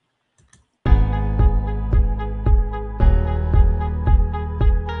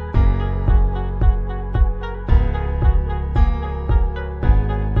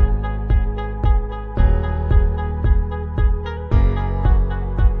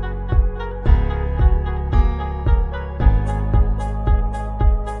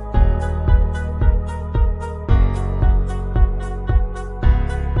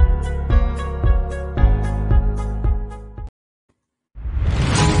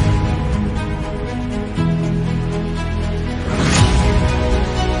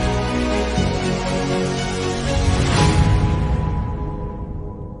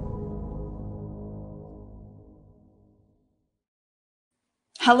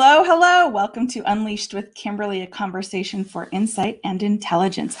Hello, hello. Welcome to Unleashed with Kimberly, a conversation for insight and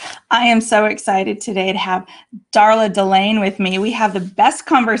intelligence. I am so excited today to have Darla Delane with me. We have the best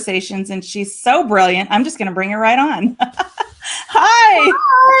conversations and she's so brilliant. I'm just going to bring her right on. Hi.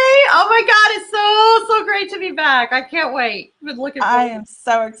 Hi. Oh my God, it's so great to be back. I can't wait. Been looking I forward. am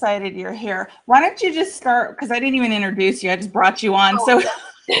so excited you're here. Why don't you just start, because I didn't even introduce you. I just brought you on. So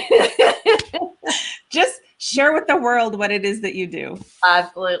just share with the world what it is that you do.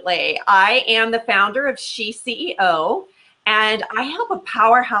 Absolutely. I am the founder of She CEO, and I help a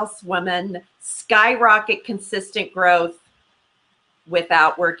powerhouse woman skyrocket consistent growth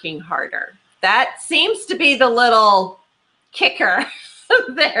without working harder. That seems to be the little kicker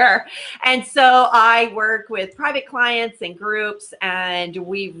there. And so I work with private clients and groups, and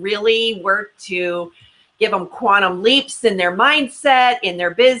we really work to give them quantum leaps in their mindset, in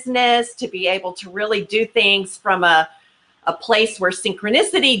their business, to be able to really do things from a place where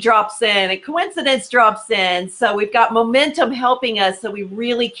synchronicity drops in and coincidence drops in. So we've got momentum helping us so we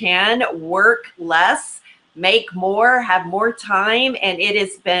really can work less, make more, have more time. And it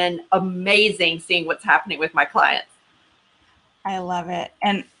has been amazing seeing what's happening with my clients. I love it.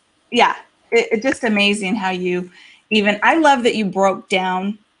 And yeah, it's just amazing how I love that you broke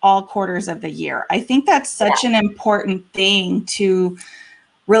down all quarters of the year. I think that's such an important thing to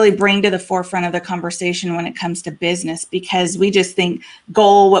really bring to the forefront of the conversation when it comes to business, because we just think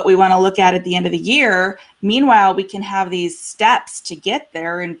goal, what we want to look at the end of the year. Meanwhile, we can have these steps to get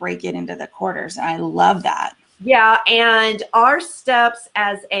there and break it into the quarters. And I love that. Yeah. And our steps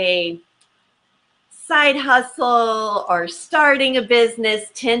as a side hustle or starting a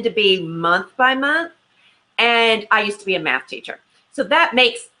business tend to be month by month. And I used to be a math teacher. So that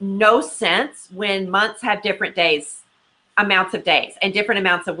makes no sense when months have different days, amounts of days, and different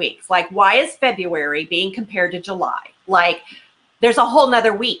amounts of weeks. Like, why is February being compared to July? Like, there's a whole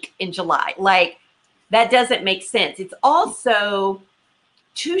nother week in July. Like, that doesn't make sense. It's also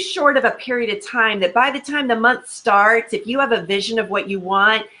too short of a period of time that by the time the month starts, if you have a vision of what you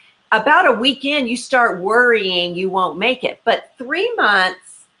want, about a weekend, you start worrying you won't make it. But 3 months,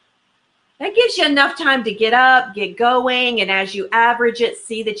 that gives you enough time to get up, get going. And as you average it,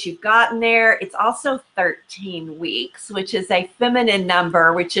 see that you've gotten there. It's also 13 weeks, which is a feminine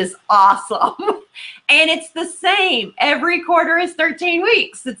number, which is awesome. And it's the same. Every quarter is 13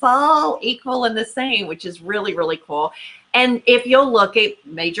 weeks. It's all equal and the same, which is really, really cool. And if you'll look at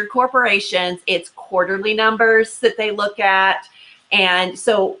major corporations, it's quarterly numbers that they look at. And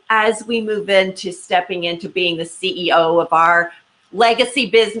so as we move into stepping into being the CEO of our legacy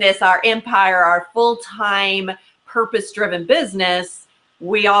business, our empire, our full-time purpose-driven business,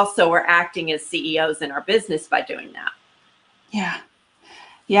 we also are acting as CEOs in our business by doing that.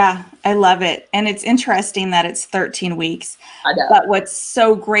 Yeah, I love it. And it's interesting that it's 13 weeks. I know. But what's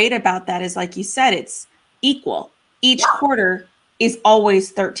so great about that is, like you said, it's equal. Each quarter is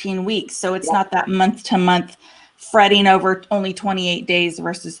always 13 weeks. So it's not that month to month fretting over only 28 days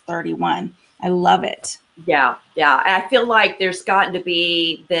versus 31. I love it. Yeah. I feel like there's gotten to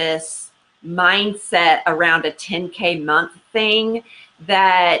be this mindset around a 10K month thing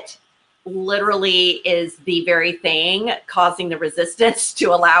that literally is the very thing causing the resistance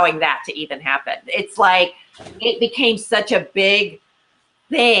to allowing that to even happen. It's like it became such a big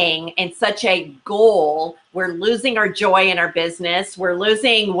thing and such a goal. We're losing our joy in our business. We're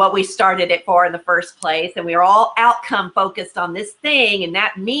losing what we started it for in the first place. And we're all outcome focused on this thing. And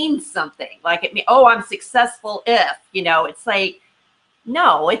that means something like I'm successful if, it's like,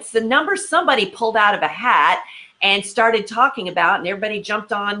 no, it's the number somebody pulled out of a hat and started talking about, and everybody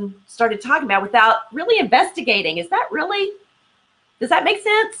jumped on, started talking about without really investigating. Does that make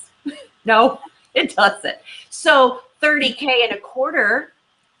sense? No, it doesn't. So 30K in a quarter,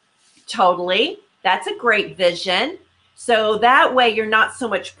 totally. That's a great vision. So that way you're not so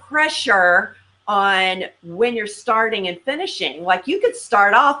much pressure on when you're starting and finishing. Like, you could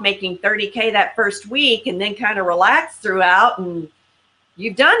start off making 30K that first week and then kind of relax throughout, and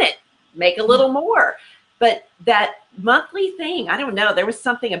you've done it. Make a little more. But that monthly thing, I don't know. There was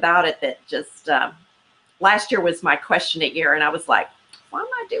something about it that just, last year was my question year. And I was like, why am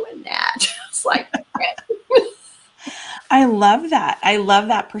I doing that? It's like, I love that. I love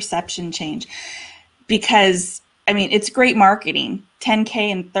that perception change, because it's great marketing. 10K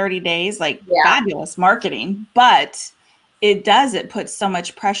in 30 days, fabulous marketing, but it puts so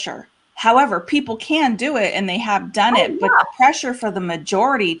much pressure. However, people can do it and they have done it, but the pressure for the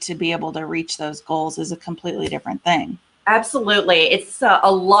majority to be able to reach those goals is a completely different thing. Absolutely. It's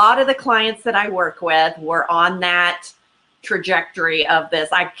a lot of the clients that I work with were on that trajectory of this.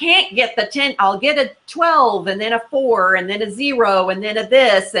 I can't get the 10, I'll get a 12 and then a 4 and then a 0 and then a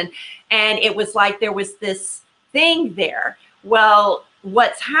this. And it was like there was this thing there. Well,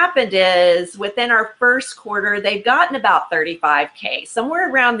 what's happened is within our first quarter, they've gotten about 35K,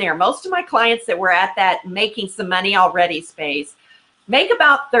 somewhere around there. Most of my clients that were at that making some money already space make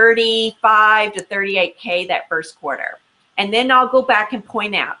about 35 to 38K that first quarter. And then I'll go back and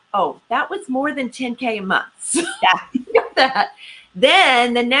point out, oh, that was more than 10K a month. So Yeah. that.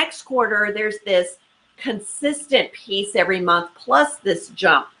 Then the next quarter, there's this consistent piece every month, plus this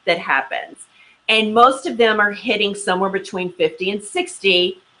jump that happens. And most of them are hitting somewhere between 50 and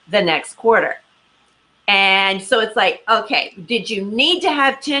 60 the next quarter. And so it's like, okay, did you need to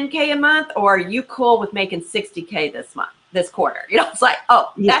have 10K a month, or are you cool with making 60K this month, this quarter? You know, it's like,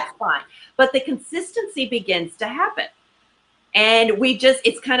 oh, Yeah. that's fine. But the consistency begins to happen. And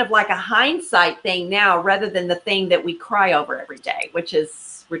it's kind of like a hindsight thing now, rather than the thing that we cry over every day, which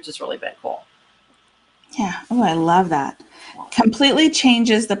is really been cool. Yeah. Oh, I love that. Completely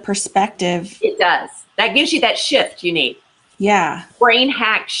changes the perspective. It does. That gives you that shift you need. Yeah. Brain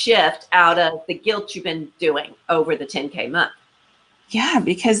hack shift out of the guilt you've been doing over the 10K month. Yeah,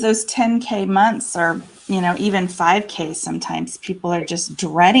 because those 10K months are, even 5K sometimes people are just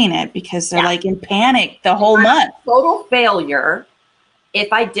dreading it because they're like in panic the whole month. Total failure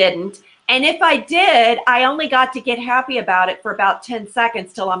if I didn't. And if I did, I only got to get happy about it for about 10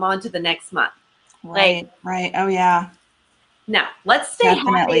 seconds till I'm on to the next month. Right. Oh, yeah. No, let's stay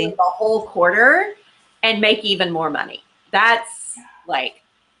happy with the whole quarter and make even more money. That's like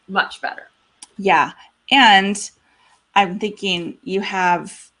much better. Yeah. And I'm thinking you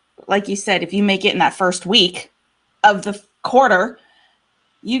have, like you said, if you make it in that first week of the quarter,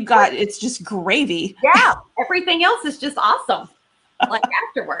 it's just gravy. Yeah. Everything else is just awesome. Like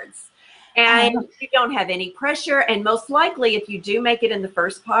afterwards. And you don't have any pressure. And most likely, if you do make it in the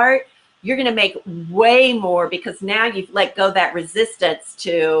first part, you're going to make way more, because now you've let go that resistance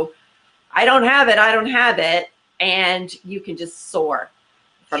to, I don't have it. And you can just soar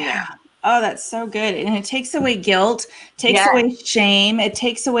from there. Oh, that's so good. And it takes away guilt, takes away shame. It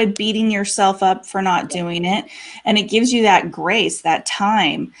takes away beating yourself up for not doing it. And it gives you that grace, that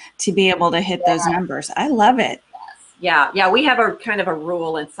time to be able to hit those numbers. I love it. Yeah. Yeah. We have a kind of a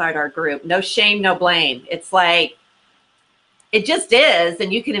rule inside our group. No shame, no blame. It's like, it just is.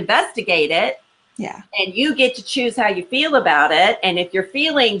 And you can investigate it. Yeah. And you get to choose how you feel about it. And if you're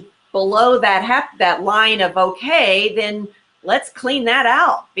feeling below that line of okay, then let's clean that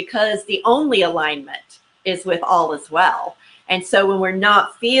out, because the only alignment is with all as well. And so when we're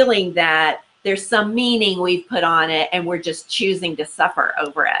not feeling that, there's some meaning we've put on it, and we're just choosing to suffer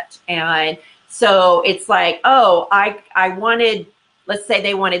over it. And so it's like, oh, I wanted, let's say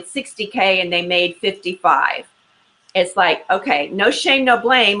they wanted 60K and they made 55. It's like, okay, no shame, no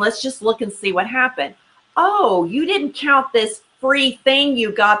blame. Let's just look and see what happened. Oh, you didn't count this free thing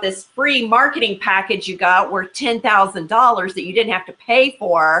you got, this free marketing package you got worth $10,000 that you didn't have to pay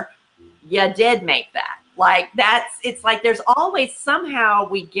for. You did make that. Like it's like there's always somehow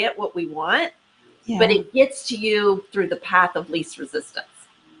we get what we want, but it gets to you through the path of least resistance.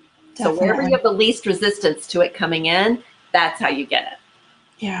 Definitely. So wherever you have the least resistance to it coming in, that's how you get it.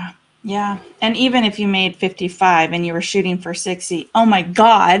 Yeah. Yeah. And even if you made 55 and you were shooting for 60, oh my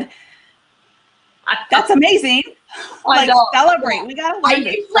God, that's amazing. Like celebrate. We got to learn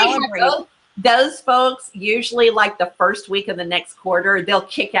to celebrate. Those folks usually, like the first week of the next quarter, they'll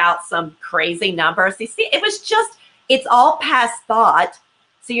kick out some crazy numbers. You see, it's all past thought.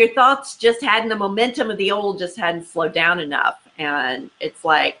 So your thoughts just hadn't, the momentum of the old just hadn't slowed down enough. And it's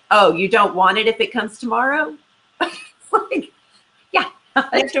like, oh, you don't want it if it comes tomorrow? It's like, yeah. You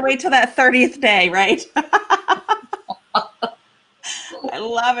have to wait till that 30th day, right? I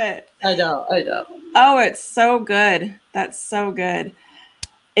love it. I know. Oh, it's so good. That's so good.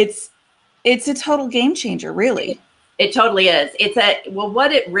 It's a total game changer, really. It totally is.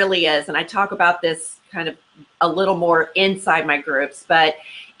 What it really is, and I talk about this kind of a little more inside my groups, but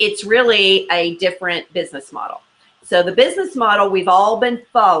it's really a different business model. So the business model we've all been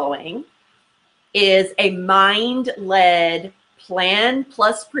following is a mind-led plan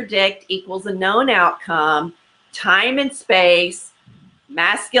plus predict equals a known outcome, time and space,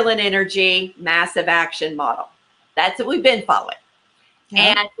 masculine energy, massive action model. That's what we've been following.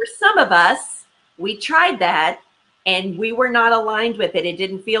 Yeah. And for some of us, we tried that and we were not aligned with it. It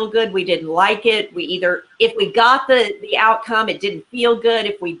didn't feel good. We didn't like it. If we got the outcome, it didn't feel good.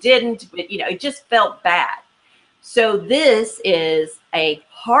 If we didn't, it just felt bad. So this is a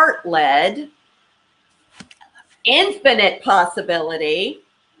heart-led, infinite possibility,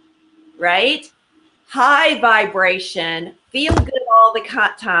 right? high vibration, feel good all the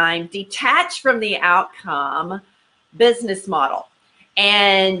time, detach from the outcome business model.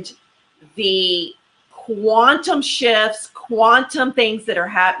 And the quantum shifts, quantum things that are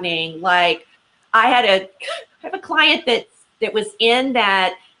happening. Like I have a client that was in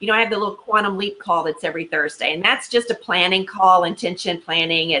that, I have the little quantum leap call that's every Thursday, and that's just a planning call, intention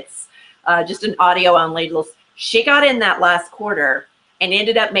planning. It's just an audio only. She got in that last quarter and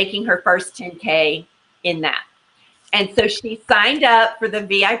ended up making her first 10K in that. And so she signed up for the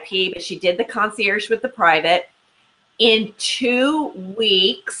VIP, but she did the concierge with the private. In 2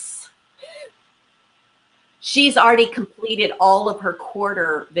 weeks, she's already completed all of her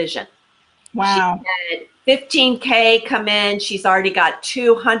quarter vision. Wow. She had 15K come in. She's already got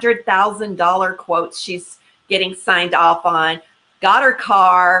 $200,000 quotes she's getting signed off on. Got her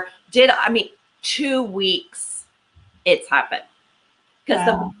car. 2 weeks it's happened. Because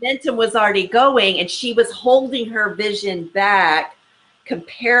the momentum was already going, and she was holding her vision back,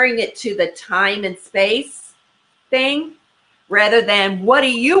 comparing it to the time and space thing, rather than what do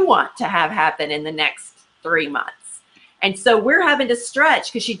you want to have happen in the next 3 months. And so we're having to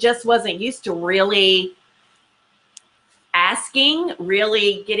stretch because she just wasn't used to really asking,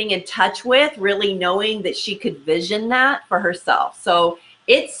 really getting in touch with, really knowing that she could vision that for herself. So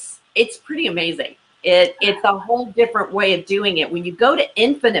it's pretty amazing. It's a whole different way of doing it. When you go to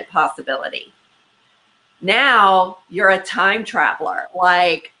infinite possibility, now you're a time traveler.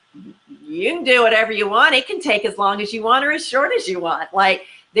 Like, you can do whatever you want. It can take as long as you want or as short as you want. Like,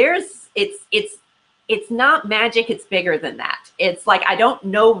 it's not magic. It's bigger than that. It's like, I don't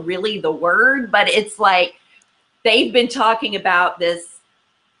know really the word, but it's like they've been talking about this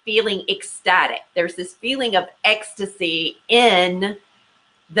feeling ecstatic. There's this feeling of ecstasy in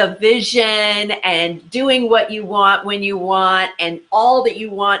the vision and doing what you want when you want, and all that you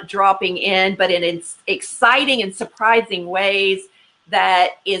want dropping in, but in exciting and surprising ways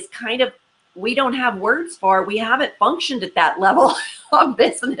that is kind of, we don't have words for. We haven't functioned at that level of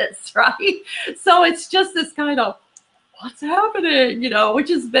business, right? So it's just this kind of, what's happening, which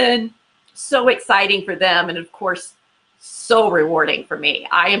has been so exciting for them. And of course, so rewarding for me.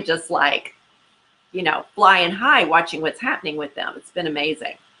 I am just like, flying high watching what's happening with them. It's been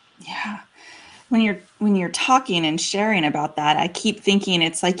amazing. Yeah. When you're talking and sharing about that, I keep thinking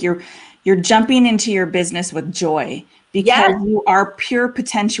it's like you're jumping into your business with joy, because you are pure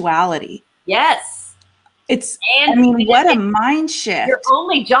potentiality. Yes. What a mind shift. Your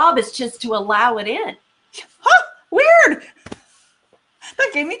only job is just to allow it in. Huh, weird.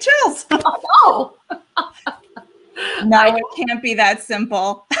 That gave me chills. Oh, no, it can't be that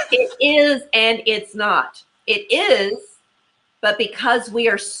simple. It is, and it's not. It is, but because we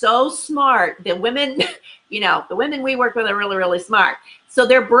are so smart, the women, the women we work with are really, really smart. So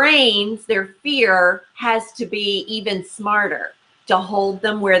their brains, their fear has to be even smarter to hold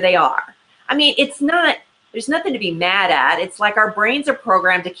them where they are. There's nothing to be mad at. It's like our brains are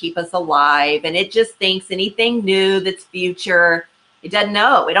programmed to keep us alive, and it just thinks anything new that's future, it doesn't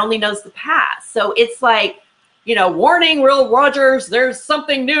know. It only knows the past. So it's like, warning, Will Rogers, there's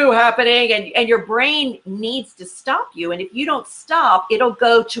something new happening, and your brain needs to stop you. And if you don't stop, it'll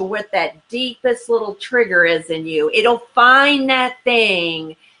go to what that deepest little trigger is in you. It'll find that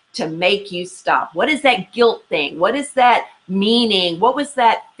thing to make you stop. What is that guilt thing? What is that meaning? What was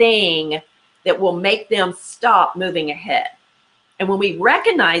that thing that will make them stop moving ahead? And when we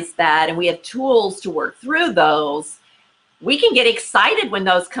recognize that and we have tools to work through those, we can get excited when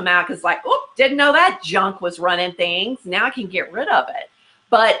those come out, because like, oh, didn't know that junk was running things. Now I can get rid of it.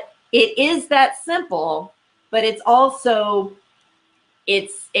 But it is that simple, but it's also, it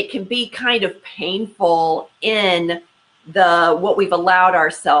can be kind of painful in what we've allowed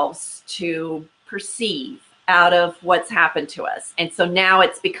ourselves to perceive out of what's happened to us. And so now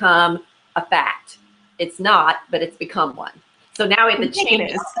it's become a fact. It's not, but it's become one. So now we have to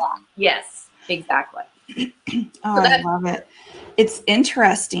change that. Yes, exactly. I love it. It's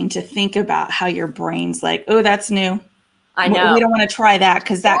interesting to think about how your brain's like, oh, that's new. I know. We don't want to try that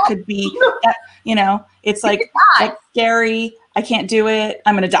because that could be, that, it's like, that's scary. I can't do it.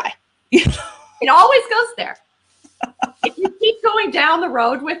 I'm going to die. It always goes there. If you keep going down the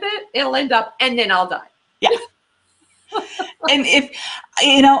road with it, it'll end up, and then I'll die. Yeah.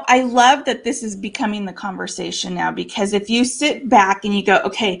 And I love that this is becoming the conversation now, because if you sit back and you go,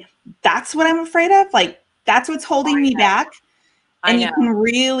 okay, that's what I'm afraid of. Like, that's what's holding me back. And you can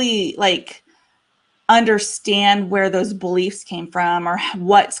really understand where those beliefs came from or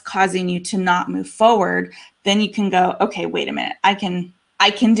what's causing you to not move forward. Then you can go, okay, wait a minute. I can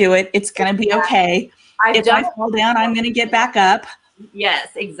do it. It's going to be okay. If I fall down, I'm going to get back up. Yes,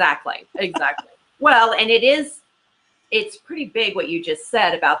 exactly. Well, and it's pretty big what you just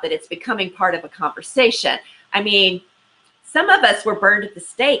said about that it's becoming part of a conversation. I mean, some of us were burned at the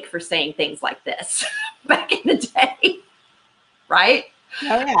stake for saying things like this back in the day, right?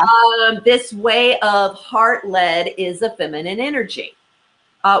 Oh, yeah. This way of heart-led is a feminine energy.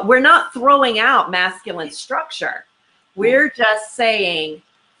 We're not throwing out masculine structure. We're just saying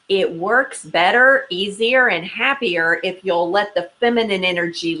it works better, easier, and happier if you'll let the feminine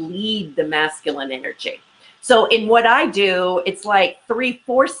energy lead the masculine energy. So in what I do, it's like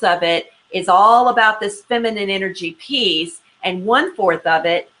 3/4 of it is all about this feminine energy piece, and 1/4 of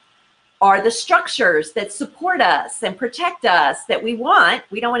it are the structures that support us and protect us that we want.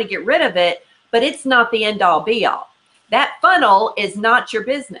 We don't want to get rid of it, but it's not the end all be all. That funnel is not your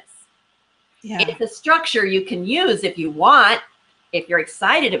business. Yeah. It's a structure you can use if you want, if you're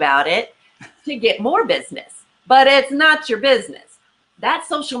excited about it, to get more business, but it's not your business. That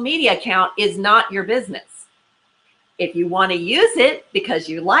social media account is not your business. If you want to use it because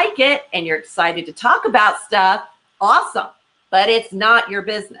you like it and you're excited to talk about stuff, awesome, but it's not your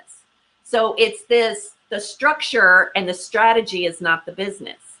business. So it's the structure and the strategy is not the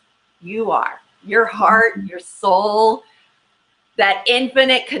business. You are. Your heart, your soul, that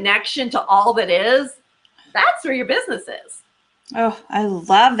infinite connection to all that is, that's where your business is. Oh, I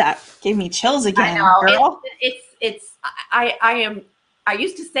love that. Gave me chills again, girl. I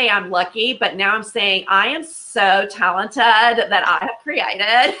used to say I'm lucky, but now I'm saying I am so talented that I have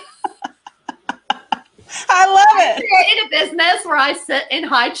created. I love it. Created a business where I sit in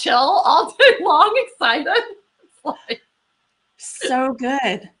high chill all day long, excited. It's like, so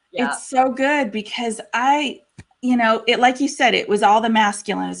good. Yeah. It's so good because it, like you said, it was all the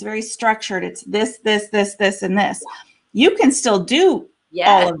masculine. It's very structured. It's this, and this. You can still do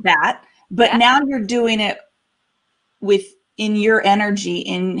all of that, but now you're doing it in your energy,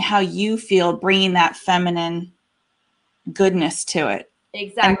 in how you feel, bringing that feminine goodness to it.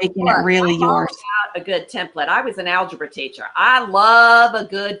 Exactly. And making it really yours. A good template. I was an algebra teacher. I love a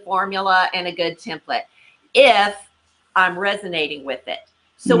good formula and a good template if I'm resonating with it.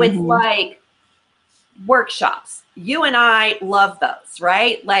 So it's like workshops. You and I love those,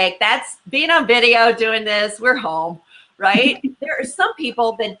 right? Like that's being on video doing this, we're home, right? There are some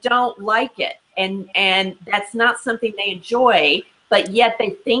people that don't like it and that's not something they enjoy, but yet they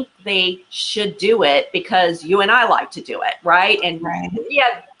think they should do it because you and I like to do it, right? And we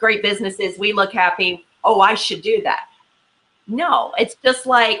have great businesses. We look happy. Oh, I should do that. No, it's just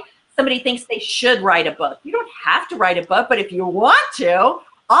like somebody thinks they should write a book. You don't have to write a book, but if you want to,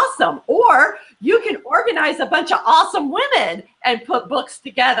 awesome. Or you can organize a bunch of awesome women and put books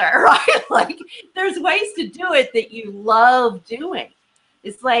together, right? Like there's ways to do it that you love doing.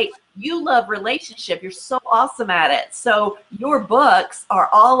 It's like you love relationship. You're so awesome at it. So your books are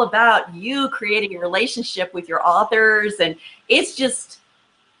all about you creating a relationship with your authors. And it's just,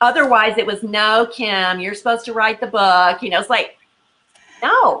 otherwise it was, no, Kim, you're supposed to write the book. It's like,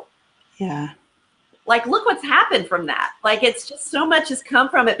 no. Yeah. Like, look what's happened from that. Like, it's just so much has come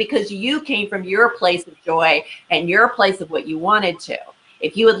from it because you came from your place of joy and your place of what you wanted to.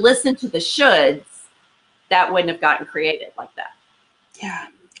 If you had listened to the shoulds, that wouldn't have gotten created like that. Yeah.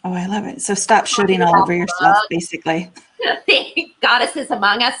 Oh, I love it. So stop shooting all over yourself, basically. Goddesses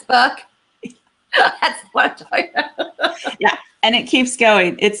Among Us book. That's what I'm talking about. Yeah. And it keeps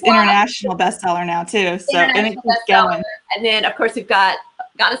going. It's international bestseller now too. So, and it keeps going. And then of course we've got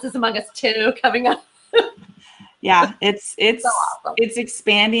Goddesses Among Us 2 coming up. Yeah, it's so awesome. It's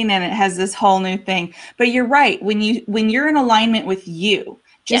expanding and it has this whole new thing. But you're right. When you're in alignment with you,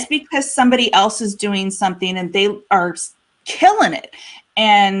 just because somebody else is doing something and they are killing it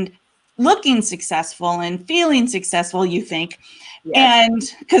and looking successful and feeling successful, you think,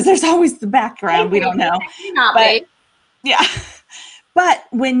 and because there's always the background, we don't know. But yeah. But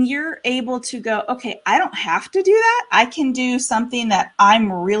when you're able to go, okay, I don't have to do that. I can do something that I'm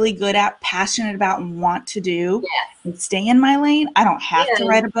really good at, passionate about, and want to do and stay in my lane. I don't have to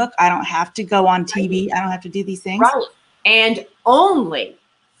write a book. I don't have to go on TV. I don't have to do these things. Right. And only,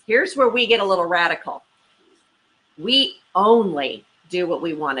 here's where we get a little radical. We only do what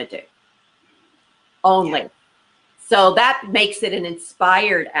we want to do. Only. So that makes it an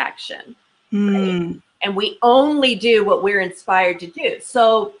inspired action. Right? And we only do what we're inspired to do.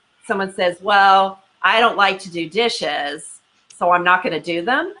 So someone says, well, I don't like to do dishes, so I'm not going to do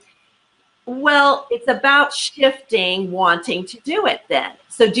them. Well, it's about shifting, wanting to do it then.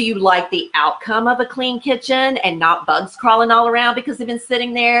 So do you like the outcome of a clean kitchen and not bugs crawling all around because they've been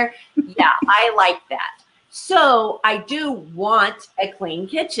sitting there? Yeah, I like that. So I do want a clean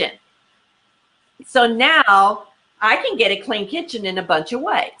kitchen. So now I can get a clean kitchen in a bunch of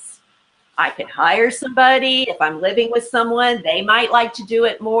ways. I could hire somebody. If I'm living with someone, they might like to do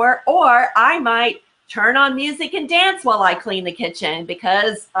it more. Or I might turn on music and dance while I clean the kitchen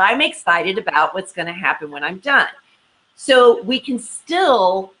because I'm excited about what's going to happen when I'm done. So we can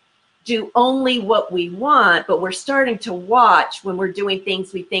still do only what we want, but we're starting to watch when we're doing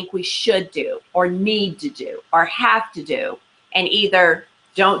things we think we should do or need to do or have to do, and either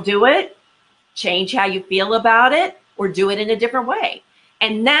don't do it, change how you feel about it, or do it in a different way.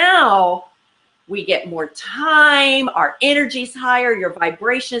 And now we get more time, our energy's higher, your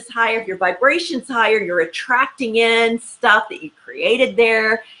vibration is higher. If your vibration's higher, you're attracting in stuff that you created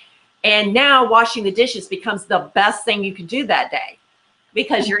there. And now washing the dishes becomes the best thing you can do that day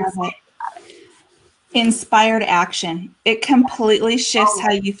because you're excited. Inspired action. It completely shifts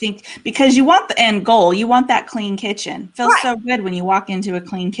how you think, because you want the end goal. You want that clean kitchen. Feels so good when you walk into a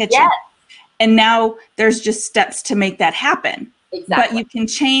clean kitchen. Yes. And now there's just steps to make that happen. Exactly. But you can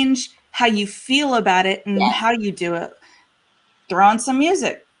change how you feel about it and how you do it. Throw on some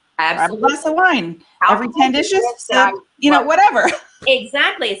music. Absolutely. Grab a glass of wine. How Every can 10 I do dishes, this that whatever.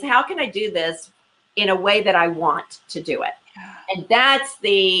 Exactly. It's how can I do this in a way that I want to do it? And that's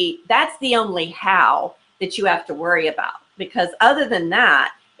the only how that you have to worry about. Because other than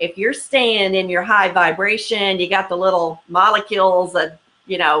that, if you're staying in your high vibration, you got the little molecules of,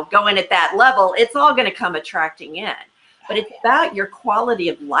 going at that level, it's all going to come attracting in. But it's about your quality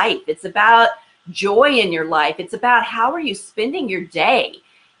of life. It's about joy in your life. It's about how are you spending your day?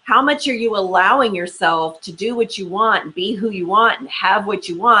 How much are you allowing yourself to do what you want and be who you want and have what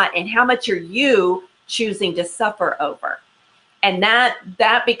you want? And how much are you choosing to suffer over? And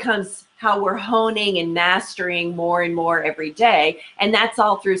that becomes how we're honing and mastering more and more every day. And that's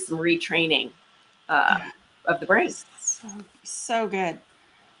all through some retraining of the brain. So good.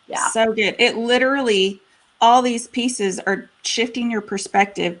 Yeah. So good. It literally, all these pieces are shifting your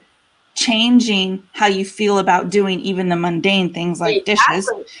perspective, changing how you feel about doing even the mundane things like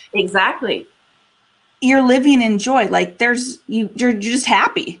dishes. Exactly. You're living in joy. Like you're just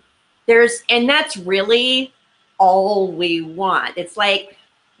happy. And that's really all we want. It's like,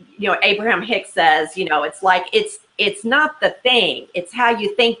 Abraham Hicks says, it's like, it's not the thing. It's how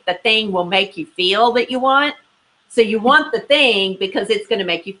you think the thing will make you feel that you want. So you want the thing because it's going to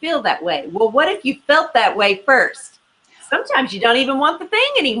make you feel that way. Well, what if you felt that way first? Sometimes you don't even want the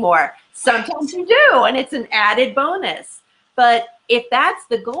thing anymore. Sometimes you do, and it's an added bonus. But if that's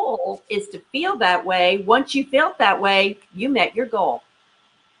the goal, is to feel that way, once you felt that way, you met your goal.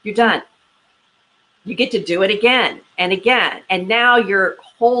 You're done. You get to do it again and again. And now your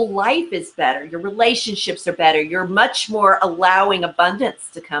whole life is better. Your relationships are better. You're much more allowing abundance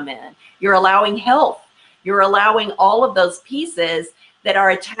to come in. You're allowing health. You're allowing all of those pieces that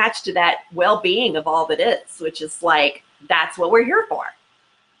are attached to that well-being of all that is, which is like, that's what we're here for.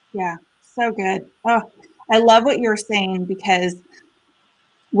 Yeah, so good. Oh, I love what you're saying, because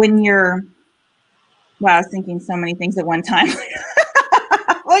when I was thinking so many things at one time.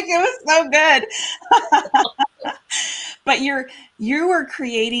 Like, it was so good. But you were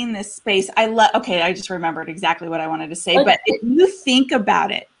creating this space. I just remembered exactly what I wanted to say. Okay. But if you think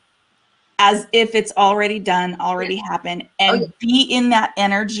about it as if it's already done, already happened, and be in that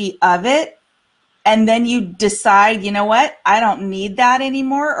energy of it, and then you decide, you know what, I don't need that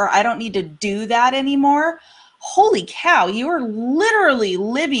anymore, or I don't need to do that anymore. Holy cow, you are literally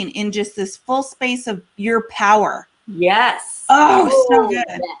living in just this full space of your power. Yes. Oh, so good.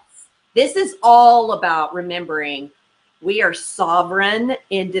 Yes. This is all about remembering we are sovereign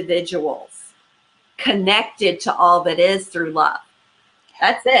individuals connected to all that is through love.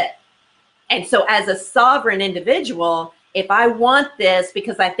 That's it. And so as a sovereign individual, if I want this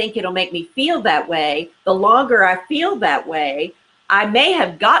because I think it'll make me feel that way, the longer I feel that way, I may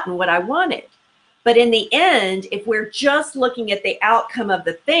have gotten what I wanted. But in the end, if we're just looking at the outcome of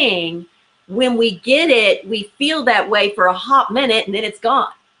the thing, when we get it, we feel that way for a hot minute and then it's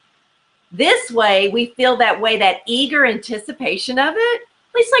gone. This way, we feel that way, that eager anticipation of it.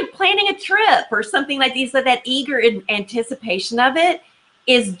 It's like planning a trip or something like these, that eager anticipation of it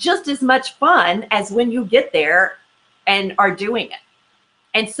is just as much fun as when you get there and are doing it.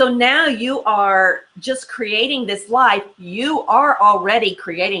 And so now you are just creating this life. You are already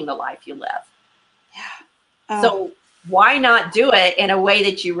creating the life you live. Yeah. So why not do it in a way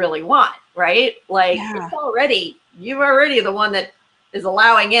that you really want, right? Like you're already the one that is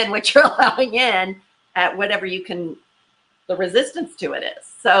allowing in what you're allowing in at whatever you can, the resistance to it is.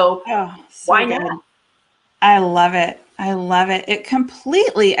 So, why not? I love it. I love it. It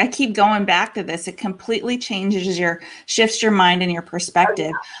completely, I keep going back to this. It completely shifts your mind and your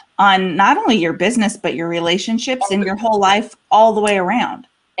perspective on not only your business, but your relationships and your whole life all the way around.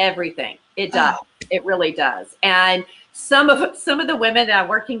 Everything. It does. It really does. And some of the women that I'm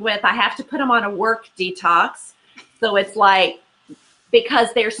working with, I have to put them on a work detox. So it's like,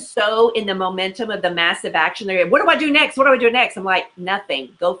 because they're so in the momentum of the massive action, they're what do I do next? What do I do next? I'm like, nothing.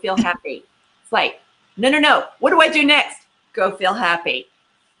 Go feel happy. It's like, no. What do I do next? Go feel happy.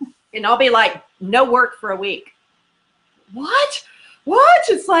 And I'll be like, no work for a week. What?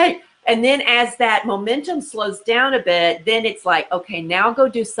 It's like, and then as that momentum slows down a bit, then it's like, okay, now go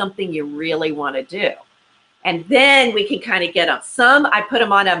do something you really want to do. And then we can kind of get them. Some, I put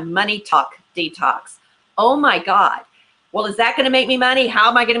them on a money talk detox. Oh my God. Well, is that going to make me money? How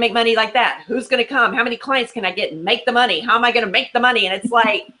am I going to make money like that? Who's going to come? How many clients can I get and make the money? How am I going to make the money? And it's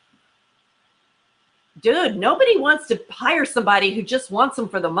like, dude, nobody wants to hire somebody who just wants them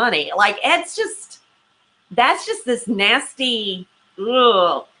for the money. Like, that's just this nasty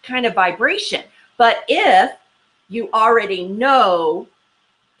kind of vibration. But if you already know,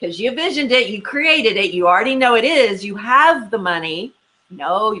 because you visioned it, you created it, you already know it is, you have the money.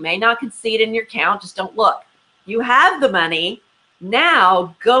 No, you may not can see it in your account, just don't look. You have the money.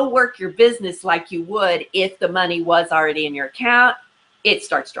 Now go work your business like you would if the money was already in your account. It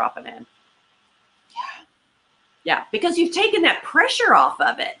starts dropping in. Yeah, because you've taken that pressure off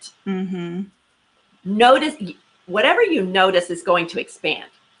of it. Mm-hmm. Notice, whatever you notice is going to expand.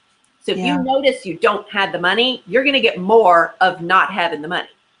 So if you notice you don't have the money, you're going to get more of not having the money.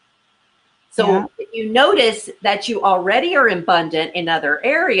 So if you notice that you already are abundant in other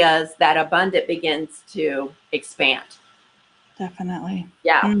areas, that abundant begins to expand. Definitely.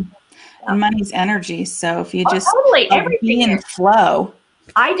 Yeah. And money's energy. So if you just everything be in flow.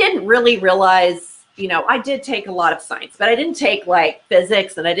 I didn't really realize, I did take a lot of science, but I didn't take like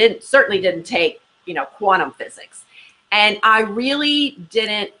physics, and I certainly didn't take, quantum physics. And I really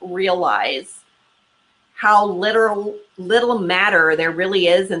didn't realize how little matter there really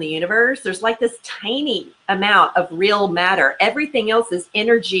is in the universe. There's like this tiny amount of real matter. Everything else is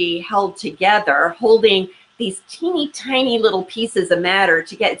energy held together, holding these teeny tiny little pieces of matter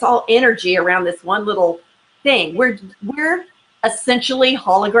together. It's all energy around this one little thing. We're essentially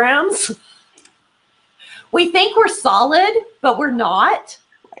holograms. We think we're solid, but we're not.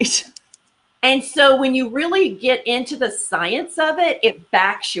 Right. And so when you really get into the science of it, it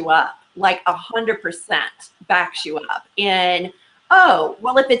backs you up, like 100% backs you up. And, oh,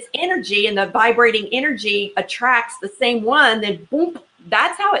 well, if it's energy and the vibrating energy attracts the same one, then boom,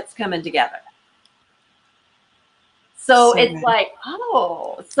 that's how it's coming together. So it's good. Like,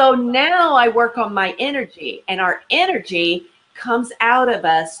 oh, so now I work on my energy, and our energy comes out of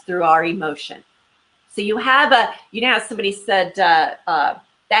us through our emotion. So you have how somebody said,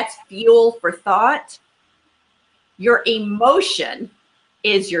 that's fuel for thought. Your emotion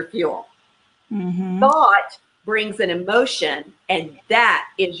is your fuel. Mm-hmm. Thought brings an emotion, and that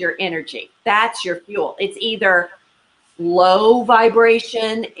is your energy. That's your fuel. It's either low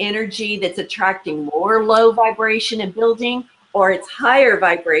vibration energy that's attracting more low vibration and building, or it's higher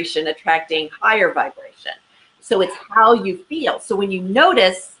vibration attracting higher vibration. So it's how you feel. So when you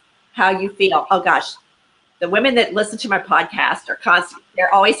notice how you feel, oh gosh, the women that listen to my podcast are constant.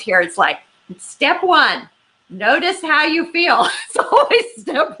 They're always here. It's like, step one, notice how you feel. It's always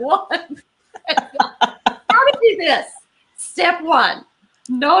step one. How to do this? Step one,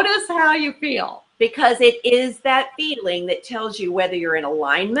 notice how you feel, because it is that feeling that tells you whether you're in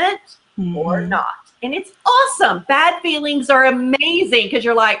alignment or not. And it's awesome. Bad feelings are amazing, because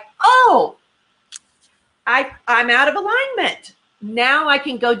you're like, oh, I'm out of alignment. Now I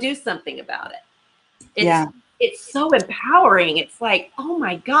can go do something about it. It's so empowering. It's like, oh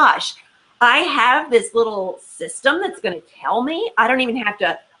my gosh, I have this little system that's going to tell me. I don't even have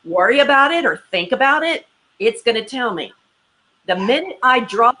to worry about it or think about it. It's going to tell me. The minute I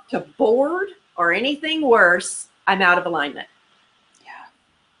drop to bored or anything worse, I'm out of alignment.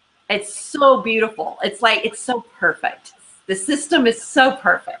 Yeah. It's so beautiful. It's like, it's so perfect. The system is so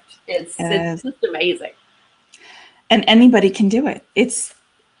perfect. It's just amazing. And anybody can do it.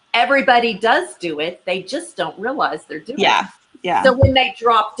 Everybody does do it. They just don't realize they're doing it. Yeah. So when they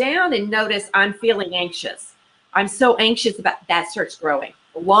drop down and notice, I'm feeling anxious, I'm so anxious about that, starts growing.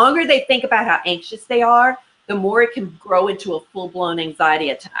 The longer they think about how anxious they are, the more it can grow into a full-blown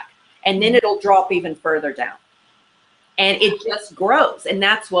anxiety attack. And then it'll drop even further down. And it just grows. And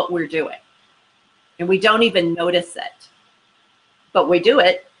that's what we're doing. And we don't even notice it. But we do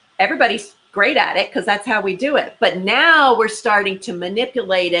it. Everybody's great at it because that's how we do it. But now we're starting to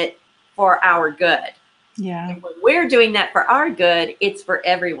manipulate it for our good. Yeah. And when we're doing that for our good, it's for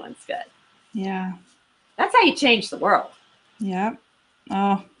everyone's good. Yeah. That's how you change the world. Yeah.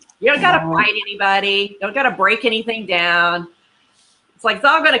 Oh. You don't got to fight anybody. You don't got to break anything down. It's like it's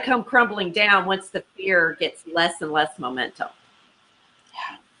all going to come crumbling down once the fear gets less and less momentum.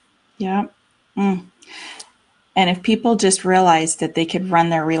 Yeah. Mm. And if people just realized that they could run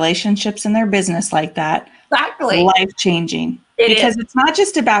their relationships and their business like that, Exactly. life changing. Because it's not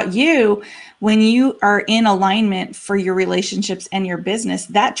just about you. When you are in alignment for your relationships and your business,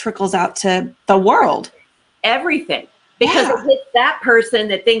 that trickles out to the world. Everything. Because it hits that person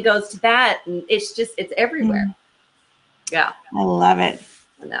that then goes to that, and it's everywhere. Mm. Yeah. I love it.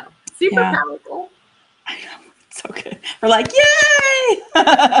 I know. Super powerful. I know. So good. We're like, yay!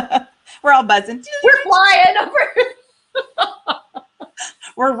 We're all buzzing. We're flying over.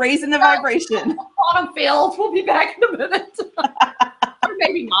 We're raising the vibration. Quantum fields. We'll be back in a minute. Or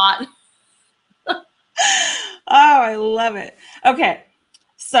maybe not. Oh, I love it. Okay.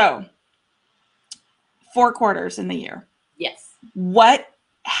 So 4 quarters in the year. Yes.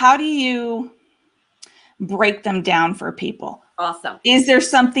 How do you break them down for people? Awesome. Is there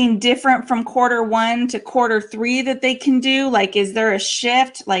something different from quarter 1 to quarter 3 that they can do? Like, is there a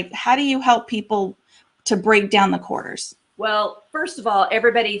shift? Like, how do you help people to break down the quarters? Well, first of all,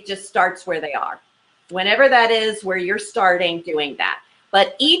 everybody just starts where they are. Whenever that is where you're starting, doing that.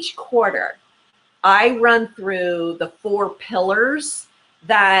 But each quarter, I run through the 4 pillars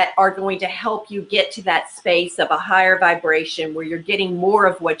that are going to help you get to that space of a higher vibration where you're getting more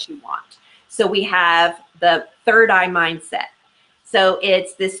of what you want. So we have the third eye mindset. So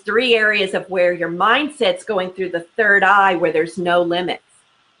it's this 3 areas of where your mindset's going through the third eye where there's no limits,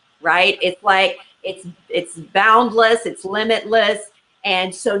 right? It's like it's boundless, it's limitless.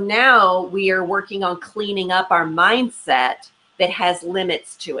 And so now we are working on cleaning up our mindset that has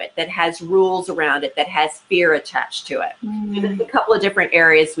limits to it, that has rules around it, that has fear attached to it. So there's a couple of different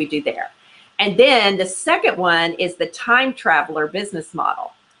areas we do there. And then the second one is the time traveler business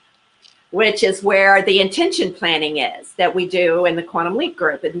model, which is where the intention planning is that we do in the Quantum Leap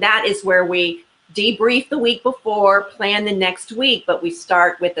group. And that is where we debrief the week before, plan the next week, but we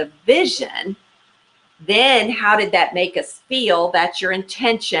start with a vision. Then how did that make us feel? That's your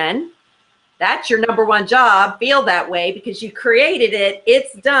intention. That's your number 1 job. Feel that way because you created it.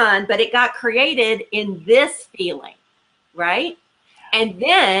 It's done, but it got created in this feeling, right? And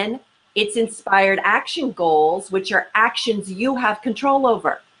then it's inspired action goals, which are actions you have control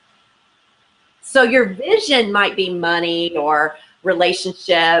over. So your vision might be money or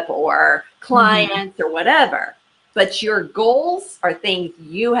relationship or clients or whatever, but your goals are things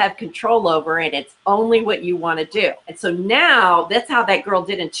you have control over, and it's only what you want to do. And so now that's how that girl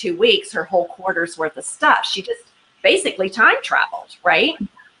did in 2 weeks, her whole quarter's worth of stuff. She just basically time traveled, right?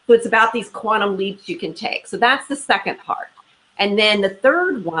 So it's about these quantum leaps you can take. So that's the second part. And then the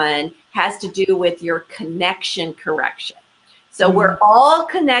third one has to do with your connection correction. So we're all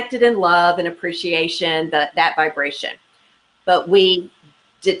connected in love and appreciation, that vibration. But we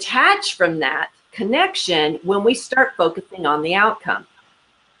detach from that connection when we start focusing on the outcome.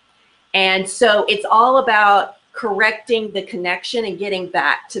 And so it's all about correcting the connection and getting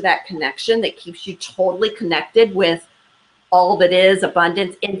back to that connection that keeps you totally connected with all that is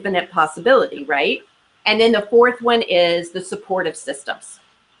abundance, infinite possibility, right? And then the fourth one is the supportive systems.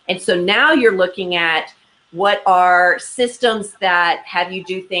 And so now you're looking at what are systems that have you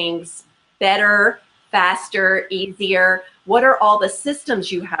do things better, faster, easier? What are all the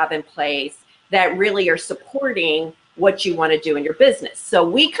systems you have in place that really are supporting what you want to do in your business? So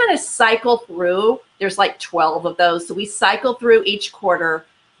we kind of cycle through, there's like 12 of those. So we cycle through each quarter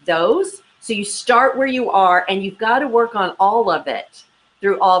those. So you start where you are and you've got to work on all of it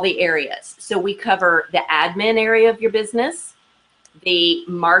through all the areas. So we cover the admin area of your business, the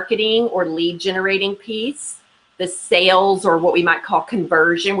marketing or lead generating piece, the sales or what we might call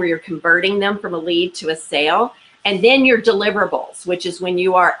conversion, where you're converting them from a lead to a sale, and then your deliverables, which is when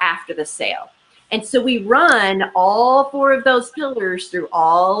you are after the sale. And so we run all 4 of those pillars through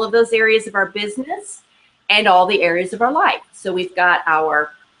all of those areas of our business and all the areas of our life. So we've got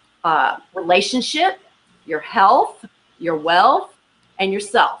our relationship, your health, your wealth, and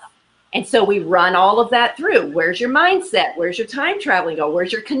yourself. And so we run all of that through. Where's your mindset? Where's your time traveling go?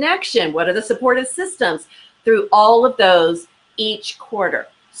 Where's your connection? What are the supportive systems? Through all of those each quarter.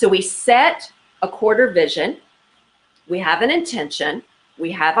 So we set a quarter vision. We have an intention.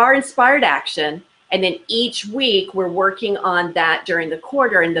 We have our inspired action. And then each week we're working on that during the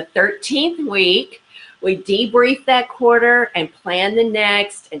quarter. In the 13th week, we debrief that quarter and plan the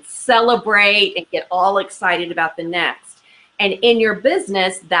next and celebrate and get all excited about the next. And in your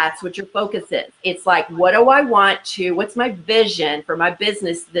business, that's what your focus is. It's like, what do I want to, what's my vision for my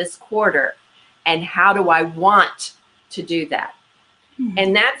business this quarter? And how do I want to do that?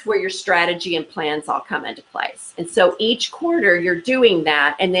 And that's where your strategy and plans all come into place. And so each quarter you're doing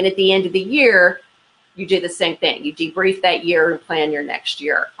that. And then at the end of the year, you do the same thing. You debrief that year and plan your next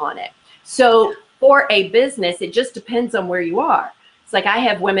year on it. So for a business, it just depends on where you are. It's like I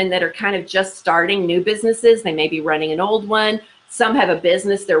have women that are kind of just starting new businesses. They may be running an old one. Some have a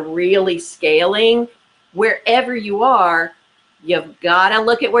business they're really scaling. Wherever you are, you've got to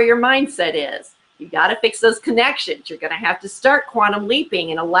look at where your mindset is. You got to fix those connections. You're going to have to start quantum leaping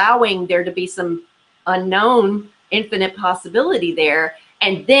and allowing there to be some unknown infinite possibility there.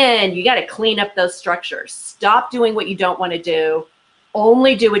 And then you got to clean up those structures. Stop doing what you don't want to do.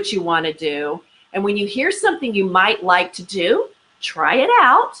 Only do what you want to do. And when you hear something you might like to do, try it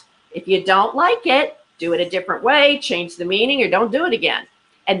out. If you don't like it, do it a different way, change the meaning, or don't do it again.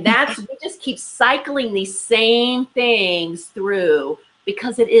 And that's, we just keep cycling these same things through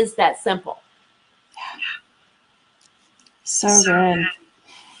because it is that simple. So good.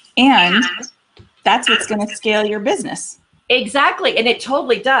 And that's what's going to scale your business. Exactly. And it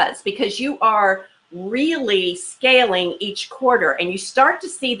totally does, because you are really scaling each quarter and you start to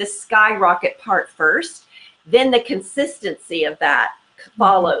see the skyrocket part first, then the consistency of that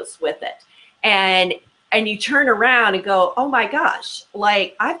follows with it. And you turn around and go, oh my gosh,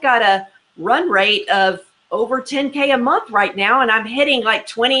 like I've got a run rate of over 10K a month right now. And I'm hitting like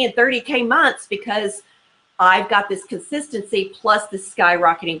 20 and 30K months because I've got this consistency plus this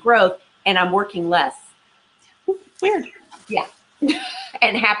skyrocketing growth, and I'm working less. Weird. Yeah.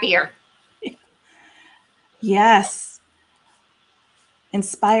 And happier. Yes.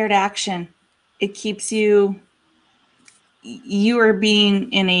 Inspired action. It keeps you are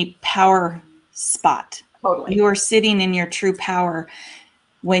being in a power spot. Totally. You are sitting in your true power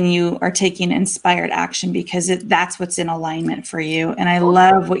when you are taking inspired action, because that's what's in alignment for you. And I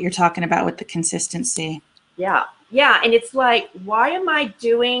love what you're talking about with the consistency. Yeah. Yeah. And it's like, why am I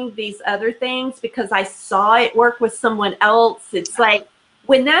doing these other things? Because I saw it work with someone else. It's like,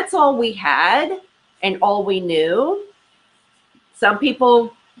 when that's all we had and all we knew, some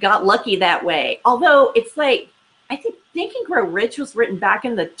people got lucky that way. Although it's like, I think Think and Grow Rich was written back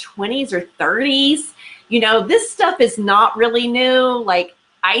in the 20s or 30s. You know, this stuff is not really new. Like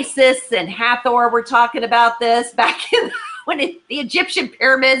Isis and Hathor were talking about this back in when the Egyptian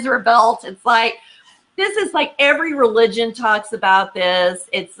pyramids were built. It's like, this is like every religion talks about this.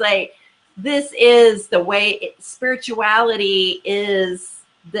 It's like, this is the way spirituality is,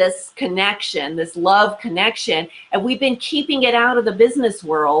 this connection, this love connection. And we've been keeping it out of the business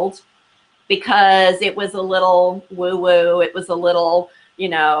world because it was a little woo-woo. It was a little, you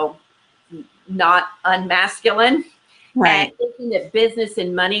know, not unmasculine. Right. And thinking that business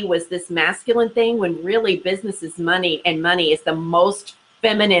and money was this masculine thing, when really business is money, and money is the most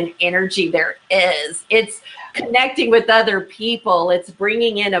feminine energy there is. It's connecting with other people. It's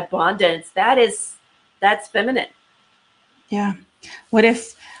bringing in abundance. That's feminine. Yeah. What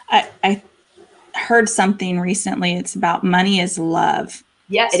if I heard something recently? It's about money is love.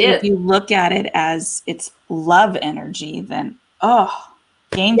 Yeah, so it is. If you look at it as it's love energy, then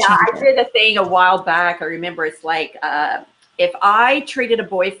game changer. Yeah, I did a thing a while back. I remember it's like, if I treated a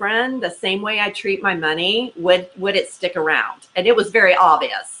boyfriend the same way I treat my money, would it stick around? And it was very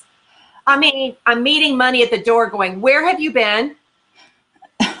obvious. I mean, I'm meeting money at the door going, where have you been?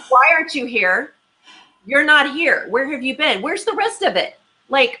 Why aren't you here? You're not here. Where have you been? Where's the rest of it?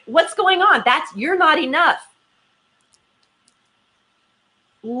 Like, what's going on? You're not enough.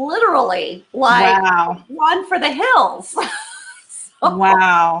 Literally, like, wow. Run for the hills.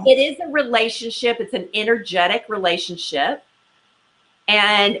 Wow. It is a relationship. It's an energetic relationship.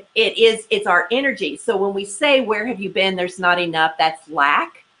 And it's our energy. So when we say, where have you been? There's not enough. That's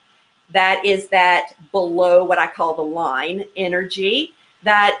lack. That is that below what I call the line energy.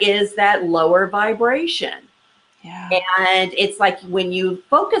 That is that lower vibration. Yeah. And it's like when you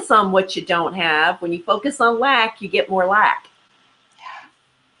focus on what you don't have, when you focus on lack, you get more lack. Yeah.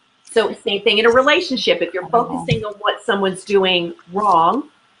 So same thing in a relationship. If you're focusing on what someone's doing wrong,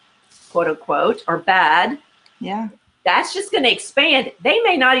 quote unquote, or bad, yeah, that's just going to expand. They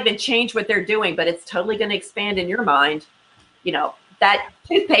may not even change what they're doing, but it's totally going to expand in your mind. You know, that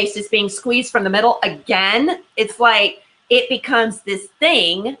toothpaste is being squeezed from the middle again. It's like it becomes this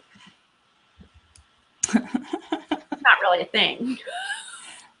thing. Not really a thing.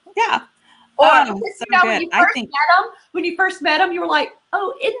 Yeah. Or so when you first met them, you were like,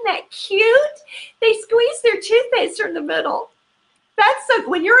 oh, isn't that cute? They squeeze their toothpaste from the middle. That's so,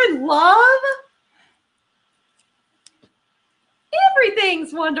 when you're in love,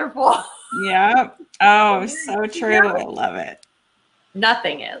 everything's wonderful. Yeah. Oh, so true. I love it.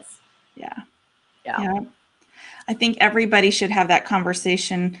 Nothing is. Yeah. Yeah. Yeah. I think everybody should have that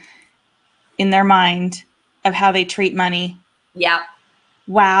conversation in their mind of how they treat money. Yeah,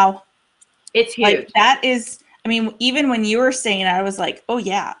 Wow. it's huge. Like that is, I mean, even when you were saying it, I was like, oh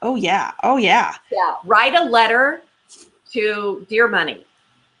yeah, oh yeah, oh yeah. Yeah. Write a letter to Dear Money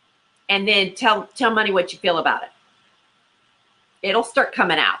and then tell money what you feel about it. It'll start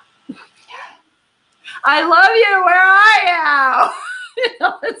coming out. I love you where I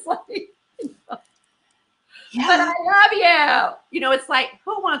am. It's like, Yeah. but I love you. It's like,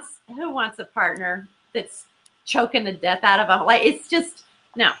 who wants a partner that's choking the death out of them? Like, it's just,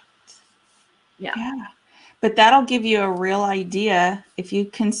 no. Yeah. But that'll give you a real idea if you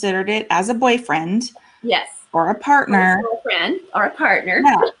considered it as a boyfriend. Yes. Or a partner. Or a girlfriend or a partner.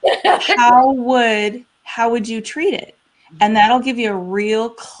 Yeah. How would you treat it? And that'll give you a real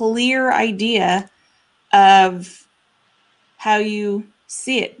clear idea of how you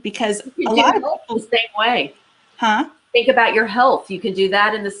see it, because a lot of people the same way. Huh? Think about your health. You can do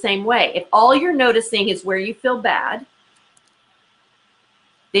that in the same way. If all you're noticing is where you feel bad,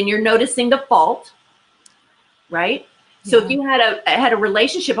 then you're noticing the fault, right? So if you had a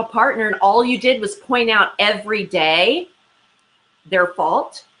relationship, a partner, and all you did was point out every day their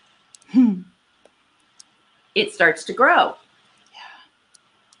fault, it starts to grow.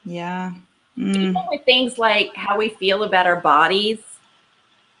 Yeah. Even with things like how we feel about our bodies,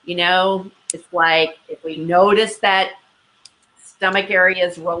 it's like if we notice that stomach area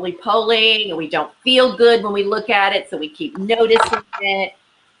is roly-poly and we don't feel good when we look at it, so we keep noticing it,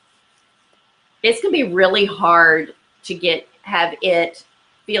 it's going to be really hard to have it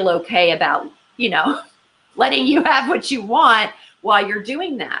feel okay about, letting you have what you want while you're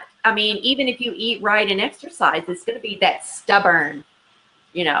doing that. I mean, even if you eat right and exercise, it's going to be that stubborn,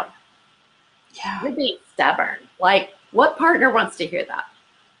 Yeah. You're being stubborn. Like, what partner wants to hear that?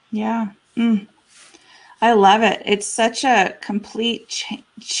 Yeah. I love it. It's such a complete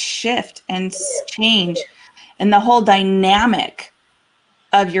shift and change in the whole dynamic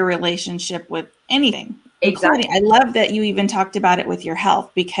of your relationship with anything. Exactly. I love that you even talked about it with your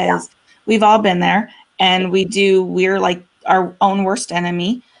health, because we've all been there, and we're like our own worst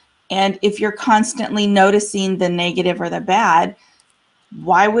enemy. And if you're constantly noticing the negative or the bad,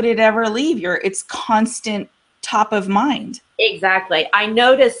 why would it ever leave? It's constant top of mind. Exactly. I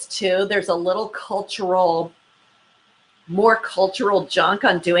noticed too, there's a little more cultural junk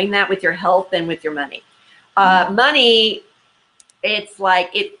on doing that with your health than with your money. Money, it's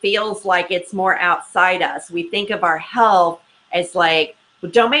like, it feels like it's more outside us. We think of our health as like,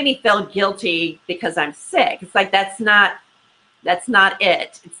 well, don't make me feel guilty because I'm sick. It's like, that's not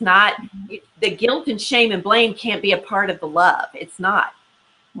it. It's not, the guilt and shame and blame can't be a part of the love. It's not.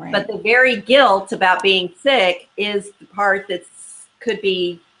 Right. But the very guilt about being sick is the part that could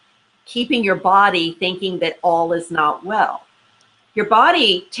be keeping your body thinking that all is not well. Your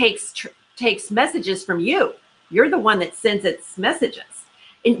body takes messages from you. You're the one that sends its messages.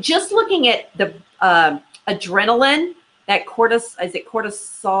 And just looking at the adrenaline, that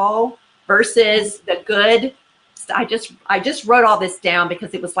cortisol versus the good. I just wrote all this down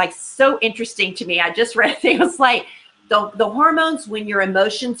because it was like so interesting to me. I just read it. It was like the hormones when your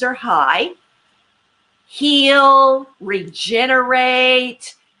emotions are high heal,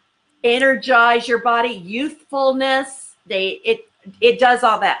 regenerate, energize your body, youthfulness. It does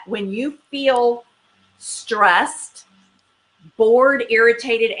all that. When you feel stressed, bored,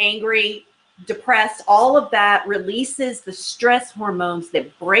 irritated, angry, depressed, all of that releases the stress hormones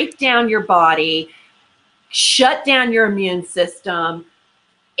that break down your body, shut down your immune system.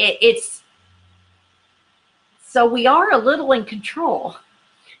 It's so we are a little in control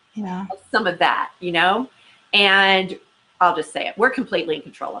of some of that, and I'll just say it. We're completely in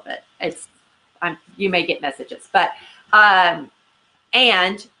control of it. You may get messages, but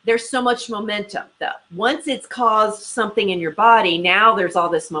and there's so much momentum though. Once it's caused something in your body, now there's all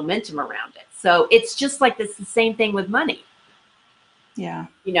this momentum around it. So it's just like this, the same thing with money. Yeah.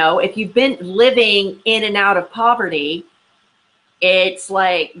 If you've been living in and out of poverty, it's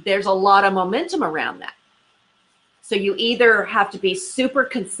like there's a lot of momentum around that. So you either have to be super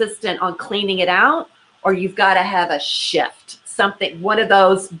consistent on cleaning it out, or you've got to have a shift, one of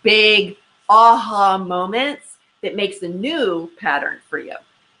those big aha moments that makes a new pattern for you.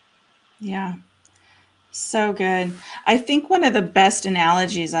 Yeah. So good. I think one of the best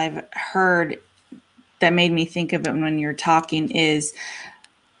analogies I've heard that made me think of it when you're talking is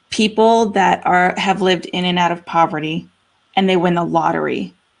people that have lived in and out of poverty and they win the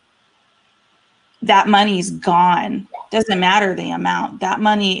lottery. That money's gone doesn't matter the amount. That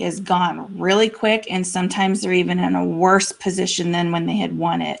money is gone really quick. And sometimes they're even in a worse position than when they had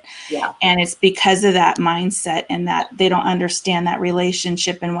won it. Yeah. And it's because of that mindset and that they don't understand that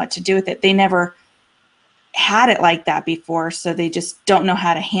relationship and what to do with it. They never had it like that before. So they just don't know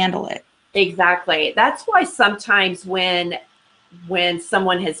how to handle it. Exactly. That's why sometimes when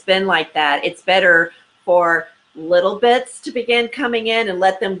someone has been like that, it's better for little bits to begin coming in and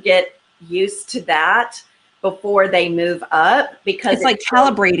let them get used to that before they move up, because It's like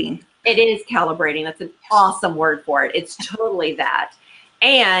calibrating. It is calibrating. That's an awesome word for it. It's totally that.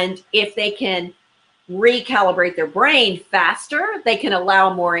 And if they can recalibrate their brain faster, they can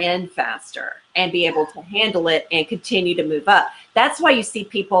allow more in faster and be able to handle it and continue to move up. That's why you see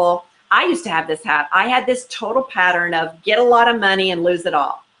people, I used to have this habit. I had this total pattern of get a lot of money and lose it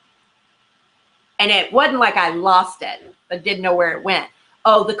all. And it wasn't like I lost it, but didn't know where it went.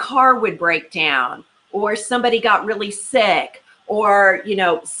 Oh, the car would break down, or somebody got really sick, or, you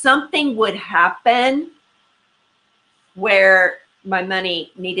know, something would happen where my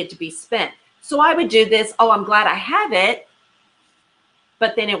money needed to be spent. So I would do this. Oh, I'm glad I have it.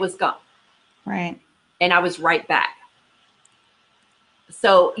 But then it was gone. Right. And I was right back.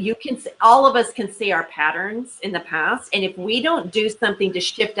 So you can, all of us can see our patterns in the past. And if we don't do something to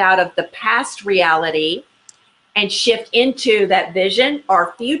shift out of the past reality and shift into that vision,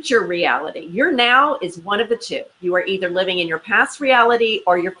 our future reality, your now is one of the two. You are either living in your past reality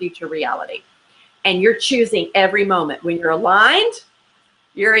or your future reality. And you're choosing every moment. When you're aligned,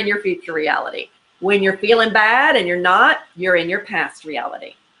 you're in your future reality. When you're feeling bad and you're not, you're in your past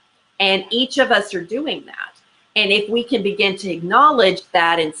reality. And each of us are doing that. And if we can begin to acknowledge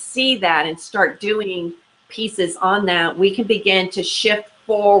that and see that and start doing pieces on that, we can begin to shift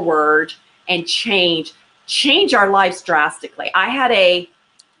forward and change our lives drastically. I had a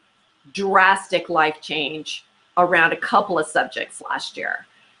drastic life change around a couple of subjects last year.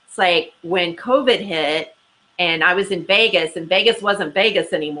 It's like when COVID hit and I was in Vegas, and Vegas wasn't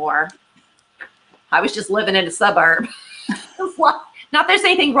Vegas anymore. I was just living in a suburb. Not there's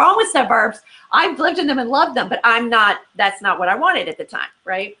anything wrong with suburbs. I've lived in them and loved them, but that's not what I wanted at the time,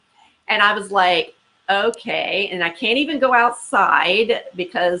 right? And I was like, okay, and I can't even go outside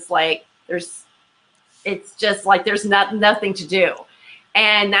because like it's just like there's nothing to do.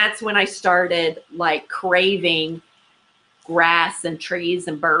 And that's when I started like craving grass and trees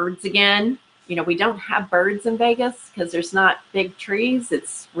and birds again. You know, we don't have birds in Vegas because there's not big trees.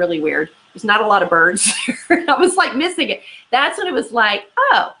 It's really weird. There's not a lot of birds. I was like missing it. That's when it was like,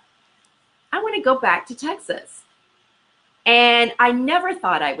 oh, I want to go back to Texas. And I never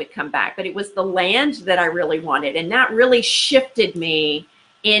thought I would come back, but it was the land that I really wanted. And that really shifted me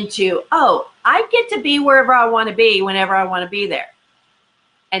into, oh, I get to be wherever I want to be, whenever I want to be there.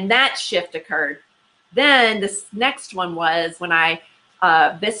 And that shift occurred. Then this next one was when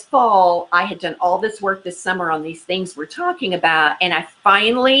this fall, I had done all this work this summer on these things we're talking about. And I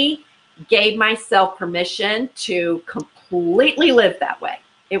finally gave myself permission to completely live that way.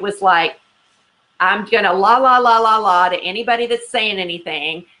 It was like, I'm going to la to anybody that's saying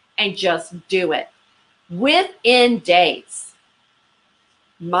anything and just do it. Within days,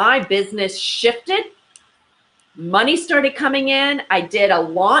 my business shifted. Money started coming in. I did a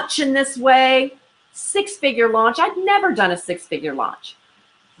launch in this way, 6-figure launch. I'd never done a 6-figure launch.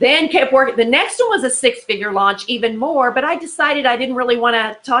 Then kept working. The next one was a 6-figure launch, even more, but I decided I didn't really want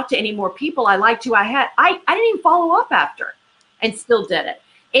to talk to any more people. I liked who I had. I didn't even follow up after and still did it.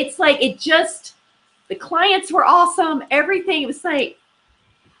 It's like, the clients were awesome. Everything, it was like,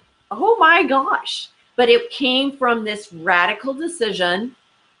 oh my gosh. But it came from this radical decision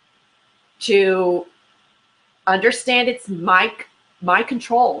to understand it's my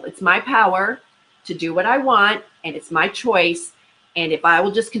control. It's my power to do what I want, and it's my choice. And if I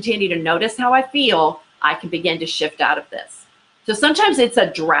will just continue to notice how I feel, I can begin to shift out of this. So sometimes it's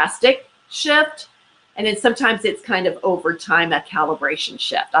a drastic shift, and then sometimes it's kind of over time, a calibration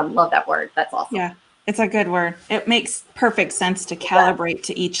shift. I love that word. That's awesome. Yeah, it's a good word. It makes perfect sense to calibrate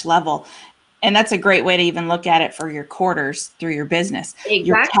to each level. And that's a great way to even look at it for your quarters through your business. Exactly.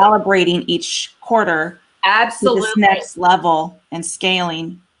 You're calibrating each quarter Absolutely. to this next level and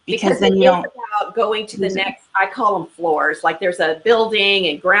scaling, because then you don't about going to the next, I call them floors. Like there's a building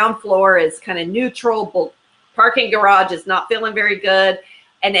and ground floor is kind of neutral. Parking garage is not feeling very good,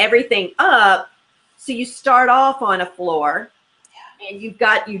 and everything up. So you start off on a floor and you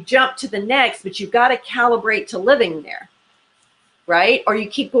jump to the next, but you've got to calibrate to living there, right? Or you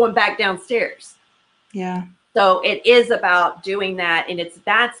keep going back downstairs. Yeah. So it is about doing that. And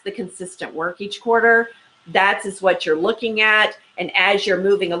that's the consistent work each quarter. That is what you're looking at. And as you're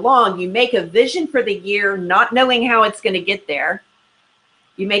moving along, you make a vision for the year, not knowing how it's going to get there.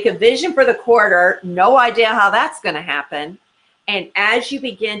 You make a vision for the quarter, no idea how that's going to happen. And as you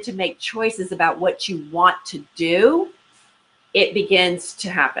begin to make choices about what you want to do, it begins to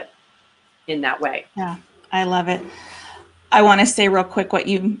happen in that way. Yeah, I love it. I want to say real quick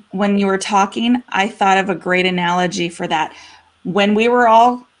when you were talking, I thought of a great analogy for that. When we were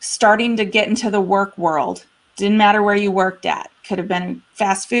all starting to get into the work world, didn't matter where you worked at, could have been a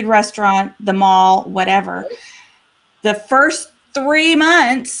fast food restaurant, the mall, whatever. The first 3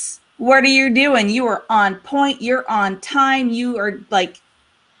 months, what are you doing? You are on point, you're on time, you are like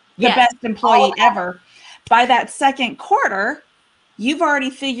the best employee ever. By that second quarter, you've already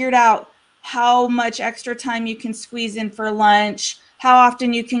figured out how much extra time you can squeeze in for lunch, how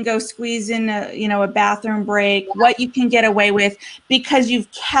often you can go squeeze in a bathroom break, what you can get away with, because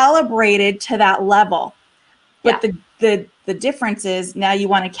you've calibrated to that level. But the difference is now you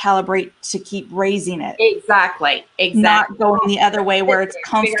want to calibrate to keep raising it. Exactly. Not going the other way where it's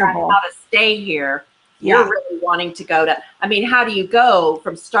comfortable. How to stay here. Yeah. You're really wanting to go to, how do you go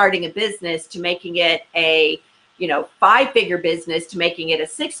from starting a business to making it a 5-figure business, to making it a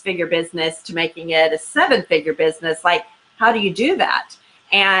 6-figure business, to making it a 7-figure business? Like, how do you do that?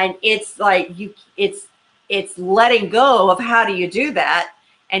 And it's like it's letting go of how do you do that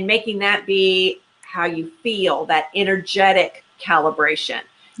and making that be how you feel, that energetic calibration.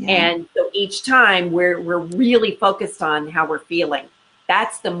 Yeah. And so each time we're really focused on how we're feeling.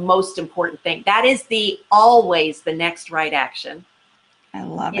 That's the most important thing. That is always the next right action. I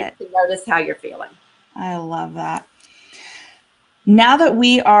love it. To notice how you're feeling. I love that. Now that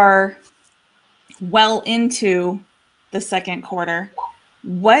we are well into the second quarter,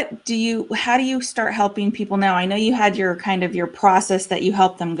 how do you start helping people now? I know you had your process that you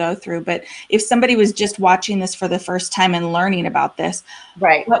helped them go through, but if somebody was just watching this for the first time and learning about this,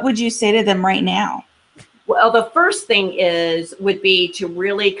 right, what would you say to them right now? Well, the first thing would be to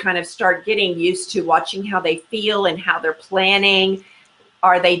really kind of start getting used to watching how they feel and how they're planning.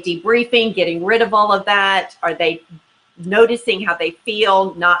 Are they debriefing, getting rid of all of that? Are they noticing how they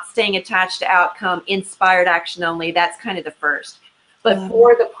feel, not staying attached to outcome, inspired action only? That's kind of the first. But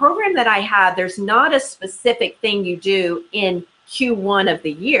for the program that I have, there's not a specific thing you do in Q1 of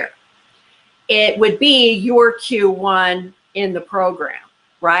the year. It would be your Q1 in the program,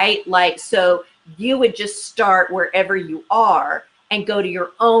 right? Like, so you would just start wherever you are and go to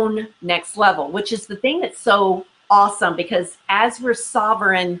your own next level, which is the thing that's so awesome, because as we're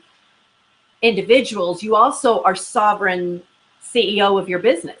sovereign individuals, you also are sovereign CEO of your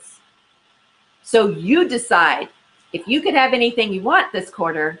business. So you decide, if you could have anything you want this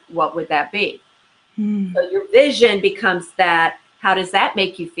quarter, what would that be? So your vision becomes that. How does that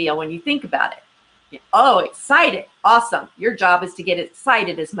make you feel when you think about it? Oh, excited. Awesome. Your job is to get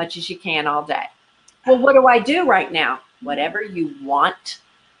excited as much as you can all day. Well, what do I do right now? Whatever you want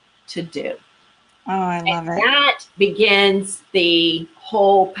to do. Oh, I love it. That begins the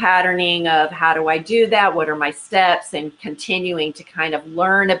whole patterning of how do I do that? What are my steps? And continuing to kind of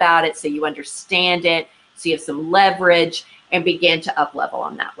learn about it so you understand it, so you have some leverage, and begin to up level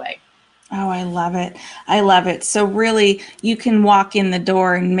on that way. Oh, I love it. I love it. So really, you can walk in the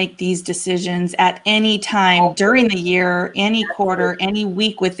door and make these decisions at any time during the year, any quarter, any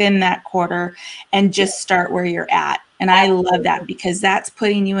week within that quarter, and just start where you're at. And I love that, because that's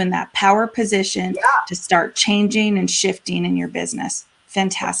putting you in that power position to start changing and shifting in your business.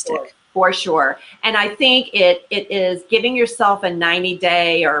 Fantastic. For sure. And I think it is giving yourself a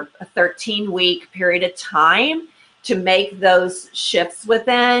 90-day or a 13-week period of time to make those shifts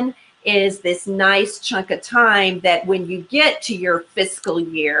within. Is this nice chunk of time that when you get to your fiscal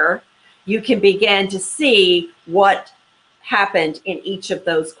year, you can begin to see what happened in each of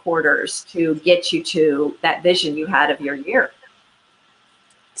those quarters to get you to that vision you had of your year.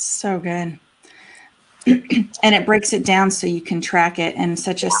 So good. And it breaks it down so you can track it in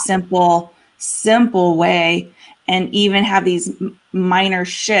such a simple way, and even have these minor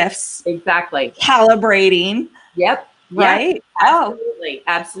shifts. Exactly. Calibrating. Yep. Right? Yep. Absolutely.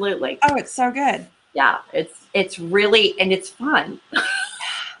 Absolutely. Oh, it's so good. Yeah. It's really, and it's fun.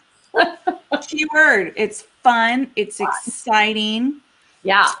 Keyword. It's fun. It's exciting.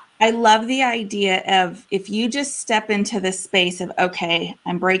 Yeah. I love the idea of, if you just step into the space of, okay,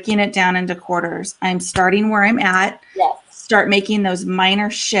 I'm breaking it down into quarters. I'm starting where I'm at. Yes. Start making those minor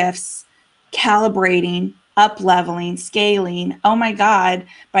shifts, calibrating, up leveling, scaling. Oh my God,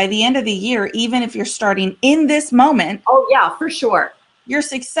 by the end of the year, even if you're starting in this moment. Oh yeah, for sure. Your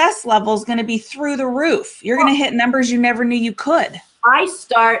success level is going to be through the roof. You're going to hit numbers you never knew you could. I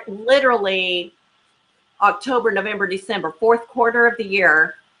start literally October, November, December, fourth quarter of the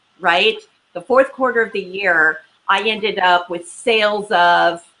year, right? The fourth quarter of the year, I ended up with sales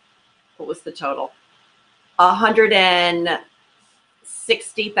of, what was the total?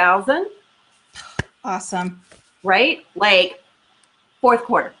 160,000. Awesome. Right? Like fourth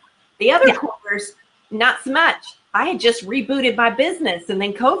quarter. The other Yeah. quarters, not so much. I had just rebooted my business and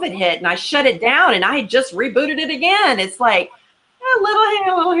then COVID hit and I shut it down and I had just rebooted it again. It's like a little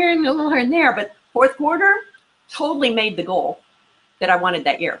here, a little here, and a little here and there. But fourth quarter totally made the goal that I wanted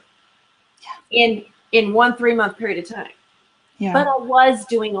that year. Yeah. In 1 3-month period of time. Yeah. But I was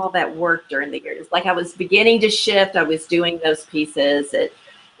doing all that work during the years. Like I was beginning to shift. I was doing those pieces. It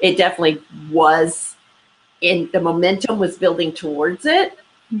definitely was, in the momentum was building towards it.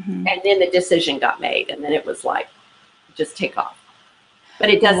 Mm-hmm. And then the decision got made. And then it was like, just take off. But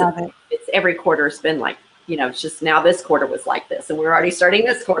it doesn't, it's every quarter has been like, you know, it's just now this quarter was like this. And we're already starting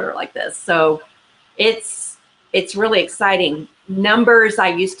this quarter like this. So it's really exciting. Numbers I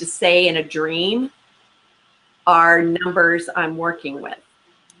used to say in a dream are numbers I'm working with.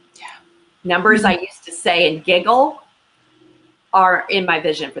 Yeah. Numbers I used to say and giggle are in my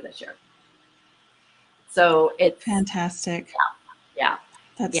vision for this year. So it's fantastic. Yeah.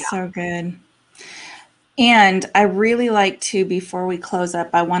 That's so good. And I really like to, before we close up,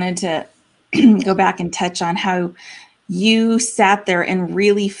 I wanted to go back and touch on how you sat there and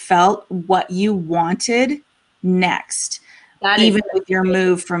really felt what you wanted next. Even with your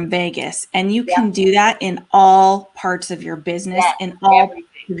move from Vegas. And you can do that in all parts of your business, in all parts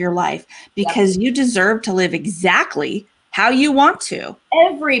of your life, because you deserve to live exactly how you want to.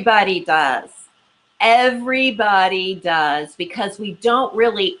 Everybody does. Everybody does, because we don't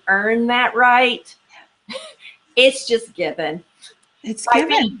really earn that right. It's just given. It's by given.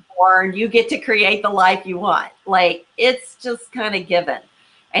 Being born, you get to create the life you want. Like, it's just kind of given.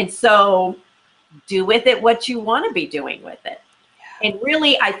 And so do with it what you want to be doing with it. And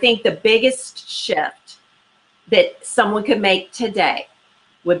really, I think the biggest shift that someone could make today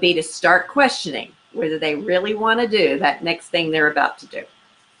would be to start questioning whether they really want to do that next thing they're about to do.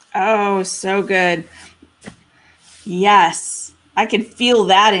 Oh, so good. Yes. I can feel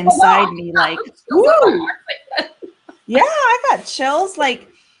that inside me. Like, woo. Yeah, I got chills. Like,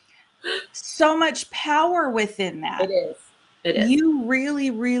 so much power within that. It is. It is. You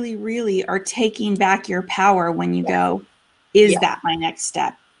really, really, really are taking back your power when you go, is that my next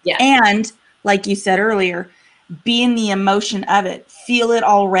step? Yeah. And like you said earlier, be in the emotion of it. Feel it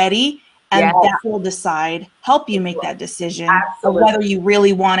already. And that will decide, help you make that decision of whether you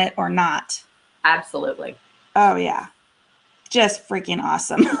really want it or not. Absolutely. Oh, yeah. Just freaking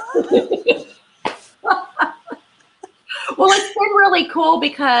awesome. Well, it's been really cool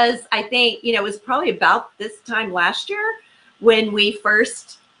because I think, you know, it was probably about this time last year when we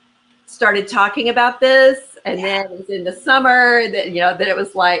first started talking about this. And then it was in the summer that, you know, that it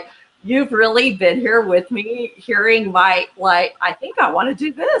was like, you've really been here with me hearing my, like, I think I want to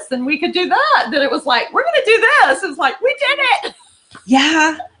do this and we could do that. Then it was like, we're going to do this. It's like, we did it.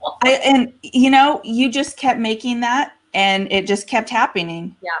 Yeah. And, you know, you just kept making that and it just kept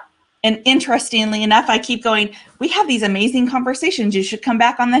happening. Yeah. And interestingly enough, I keep going, we have these amazing conversations. You should come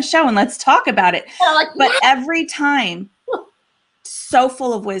back on this show and let's talk about it. But every time, so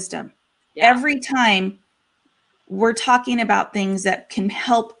full of wisdom. Yeah. Every time we're talking about things that can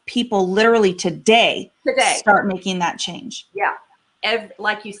help people literally today start making that change. Yeah.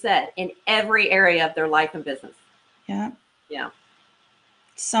 Like you said, in every area of their life and business. Yeah. Yeah.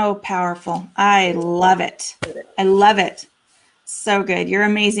 So powerful. I love it. I love it. So good. You're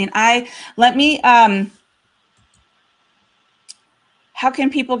amazing. How can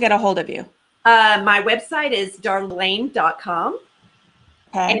people get a hold of you? My website is darladelaine.com.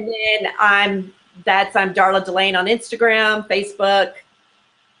 Okay. And then I'm Darla Delaine on Instagram, Facebook,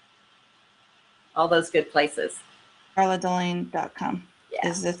 all those good places. darladelaine.com.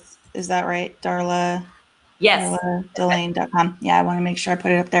 Yeah. Is that right? Darla? Yes. darladelaine.com. Yeah, I want to make sure I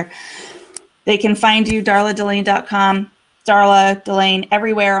put it up there. They can find you, darladelaine.com. Darla Delaine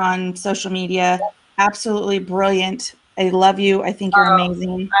everywhere on social media. Yep. Absolutely brilliant. I love you. I think you're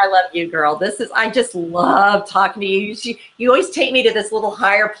amazing. I love you, girl. I just love talking to you. You always take me to this little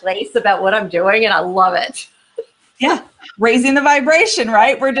higher place about what I'm doing, and I love it. Yeah. Raising the vibration,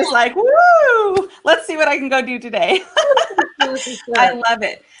 right? We're just like, woo, let's see what I can go do today. I love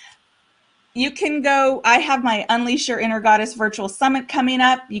it. You can go, I have my Unleash Your Inner Goddess virtual summit coming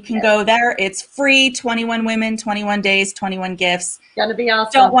up. You can go there. It's free, 21 women, 21 days, 21 gifts. Gonna be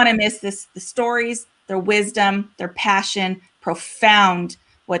awesome. Don't want to miss this. The stories, their wisdom, their passion, profound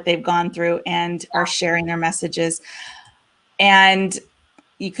what they've gone through and are sharing their messages. And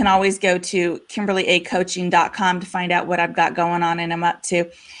you can always go to KimberlyACoaching.com to find out what I've got going on and I'm up to.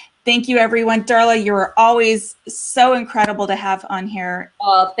 Thank you, everyone. Darla, you're always so incredible to have on here.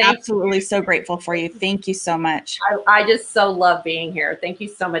 Oh, thank Absolutely you. so grateful for you. Thank you so much. I just so love being here. Thank you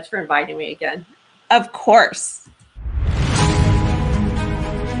so much for inviting me again. Of course.